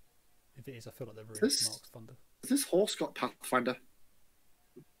 If it is, I feel like they're really This- Mark's thunder. Has this horse got Pathfinder?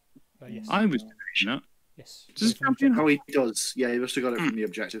 Yes. I was doing that. Yes. Does this Go from champion Oh, he does. Yeah, he must have got it from the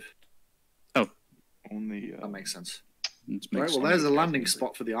objective. Only. That makes sense. It Right, makes well, there's a landing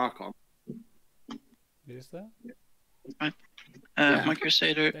spot for the Archon. Is there? My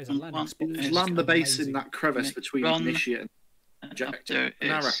Crusader There's a landing one spot. is It's Land the base amazing. in that crevice between Run. initiate and up objective. there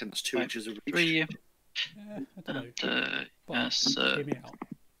And I is reckon that's 2 inches of reach. 3, Yeah, I don't know. and But has hear me out.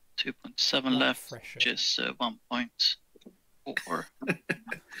 2.7 Blood left, pressure. which is 1.4.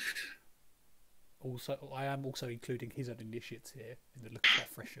 Also, I am also including his own initiates here in the look of that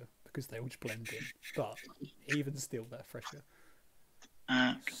fresher because they all just blend in. But even still, that fresher,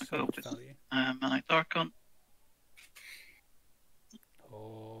 Gonna so go much with value. Menite Archon.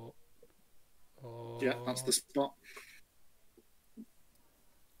 Oh. Yeah, that's the spot.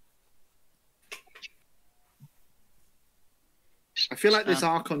 I feel like this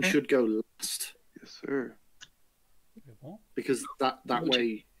Archon should go last Yes, sir. What? because that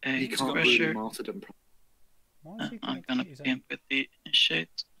way he can't really pressure. martyrdom. Why is he I'm trying to gonna hit his begin own? with the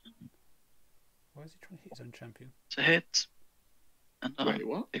initiate. Why is he trying to hit his own champion? It's a hit. And Wait,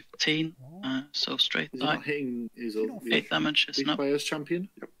 what? 15, What? so straight Is he die. not hitting his 8 damage is big enough. player's champion?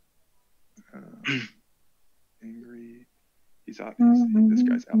 Angry. This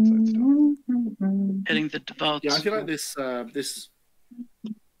guy's outside still. Hitting the Devout. Yeah, I feel like this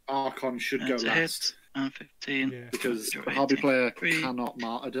Archon should go It's a last hit. 15. Yeah. because You're the Harvey player 83. cannot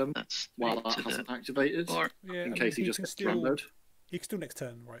martyrdom That's while 3 that to hasn't the activated 4. Yeah, in I case mean, he just can gets still, randoed. he can still next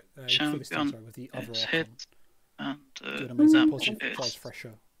turn, right? He can still this turn, Champion sorry, with the other is Archon. hit. And Do an amazing damage positive prize is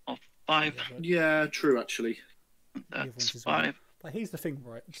fresher. of 5. Yeah, but Yeah, true actually. And the other that's ones as well. 5. But here's the thing,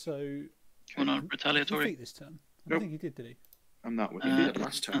 right? So, One on did he retaliatory. defeat this turn? I Nope. don't think he did he? I'm not with He you. did it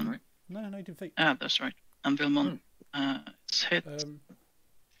last turn, right? No, he didn't defeat. That's right. And Vilmon. It's hit.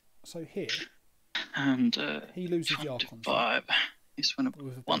 So here, And he loses the Archon 25. He's winning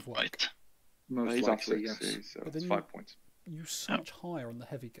with a one bit of right. Most He's off likely, 6, yes. so But it's then 5 points. You so much higher on the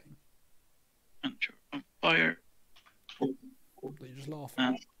heavy game And you're on fire. that you just laugh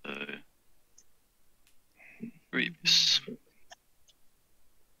And at. Grievous.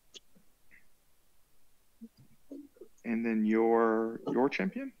 And then your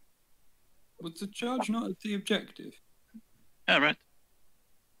champion? Was the charge not at the objective? Yeah, right.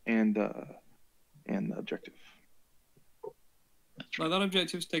 And the objective. Like that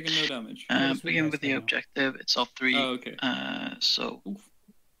objective's taking no damage. Begin with the objective. It's off 3. Oh, okay. So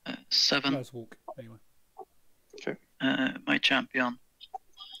 7. Guys walk anyway. Okay. My champion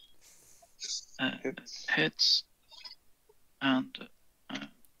hits, and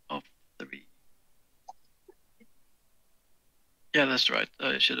off 3. Yeah, that's right.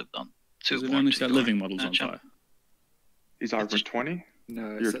 I should have done 2 Does it more. only to set your, living models on champ. fire? He's armor 20.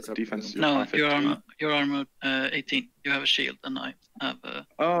 No, it Your sets up defense. No, Your your armor 18. You have a shield, and I have a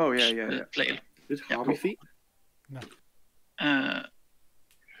Oh yeah. flail. Did Harvey feet? No.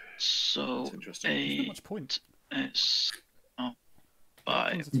 So That's interesting. There's not 8 much point. is The 5.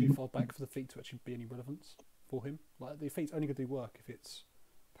 icons are too far back for the feat to actually be any relevance for him. Like the feat's only going to do work if it's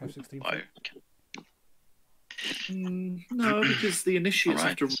post 16. Fire. No, because the initiates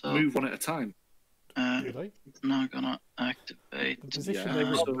have to Alright, so- move one at a time. Do they? Now I'm gonna activate The position Yeah. they're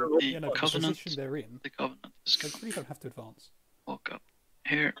in. the Yeah, no, the Covenant. position they're in. The Covenant is They gonna really don't have to advance. walk up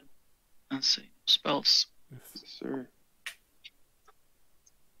here and see spells. Oof. Yes, sir.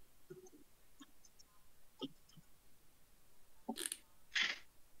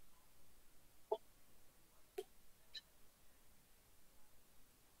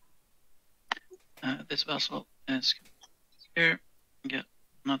 This Vassal is here. Get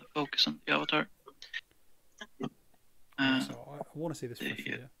another focus on the avatar. So I want to see this the- fresh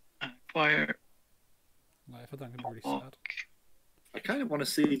here. Fire. Like, if I don't, I'm gonna be really Walk. sad. I kind of want to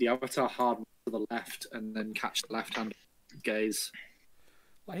see the avatar hard to the left and then catch the left-hand gaze.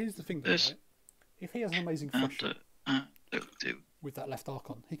 Like, here's the thing, though, This- right? If he has an amazing And fresh shot do with that left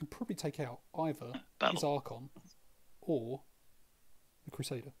Archon, he can probably take out either his battle. Archon or the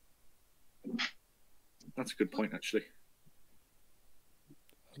Crusader. That's a good point, actually.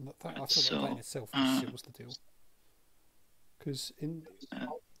 And I feel like So, that in itself seals the deal. Because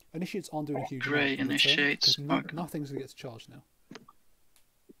initiates aren't doing a huge Grey amount in return, initiates 'cause Archon. nothing's going to get to charge now.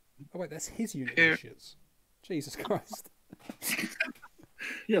 Oh wait, that's his unit Here. initiates. Jesus Christ.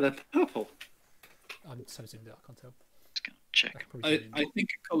 Yeah, they're purple. I'm so zoomed out, I can't tell. Just gonna check. That's probably zoomed I in. think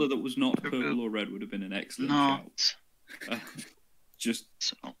a colour that was not purple or red would have been an excellent shout. Not Just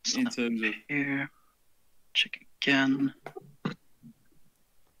so in terms of here. Check again.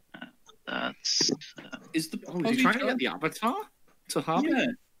 That's is the Oh, is he trying to get the avatar to Harvey? Yeah.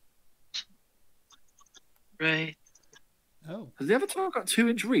 right. Oh, Has the avatar got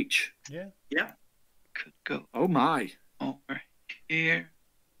 2-inch reach? yeah. Could go Oh my. over here.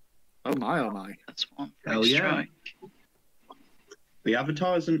 Oh my, oh my. That's one Hell free yeah. strike. The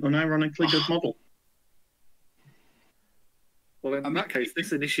Avatar is an unironically good model. Well, in that case,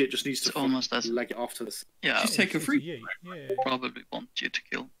 this initiate just needs to It's almost as leg it off to the... yeah. Just take a It's free. ye. Yeah. Probably want you to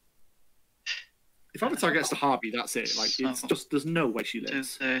kill. If Avatar gets to Harvey, that's it. Like, it's So- just... There's no way she Do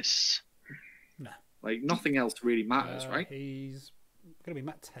lives. this. Like, nothing else really matters, right? He's going to be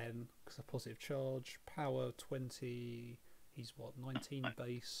mat 10 because of positive charge. Power 20. He's what, 19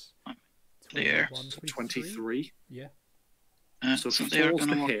 base? There. 21, 23. Yeah. So So if they are falls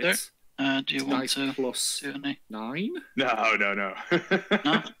gonna to walk hit, there. Do you it's want dice to plus do any? 9. No.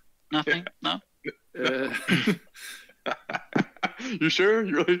 No, nothing. No. You sure?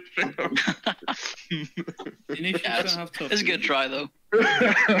 You really sure? Initiates Yeah, don't have tough. It's a good try though.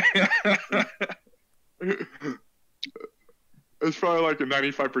 It's probably like a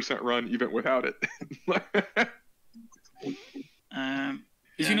 95% run even without it.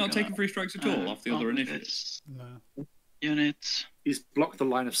 Is yeah, he not I'm taking gonna, free strikes at all off the other bump initiates? this No. Unit He's blocked the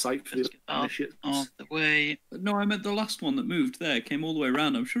line of sight for the Let's get out initiate. of the way. No, I meant the last one that moved there, came all the way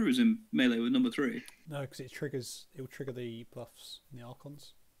around. I'm sure it was in melee with number 3. No, because it will trigger the buffs in the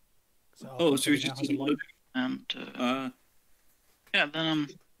Archons. Oh, so he's now just has a line. And yeah, then I'm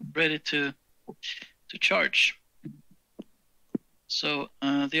ready to charge. So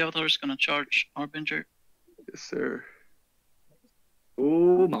the Avatar is gonna charge Harbinger. Yes, sir.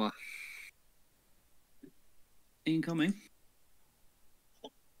 Oh, mama. Incoming.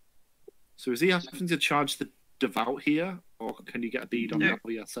 So is he having to charge the Devout here, or can you get a bead on No. that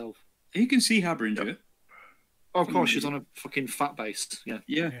for yourself? You can see Harbinger. Oh, of course, she's on a fucking fat base. Yeah.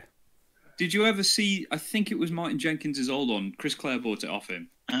 Yeah. Yeah. Did you ever see? I think it was Martin Jenkins' old one. Chris Clare bought it off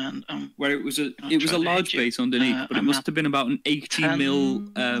him, And where it was a I'll it was try a to large hit you. base underneath, but it I'm must at have been about an 80 10, mil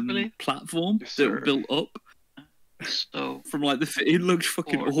I believe. platform Yes, that sir. built up so from like it looked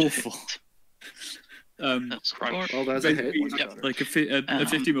fucking 4 to awful. hit. That's 4. Well, there's a hit. Yep. like a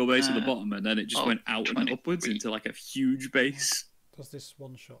 50 mil base at the Uh, bottom, and then it just oh, went out and 20. upwards into like a huge base. Does this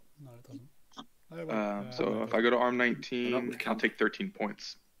one shot? No, it doesn't. Oh, wait, So no, if I go to arm Not 19, with I'll camp. take 13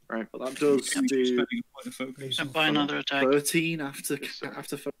 points. Right. But that does Spending do a point of focus. Losing And buy another attack. 13 after Yes,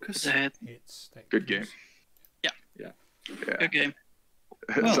 sir. focus. The head. Hits. That Good game. kills. Yeah. Good game.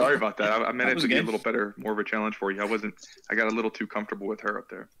 Well, Sorry about that. I meant that it was to a be a game. little better, more of a challenge for you. I got a little too comfortable with her up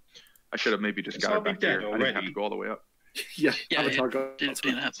there. I should have maybe just It's got her already back there. dead I didn't have already. to go all the way up. Yeah, Yeah, Avatar you got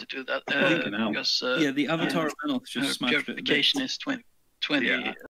didn't have to do that Fucking hell. because Yeah, the Avatar of Menoth just her smashed it. purification is 20 Yeah.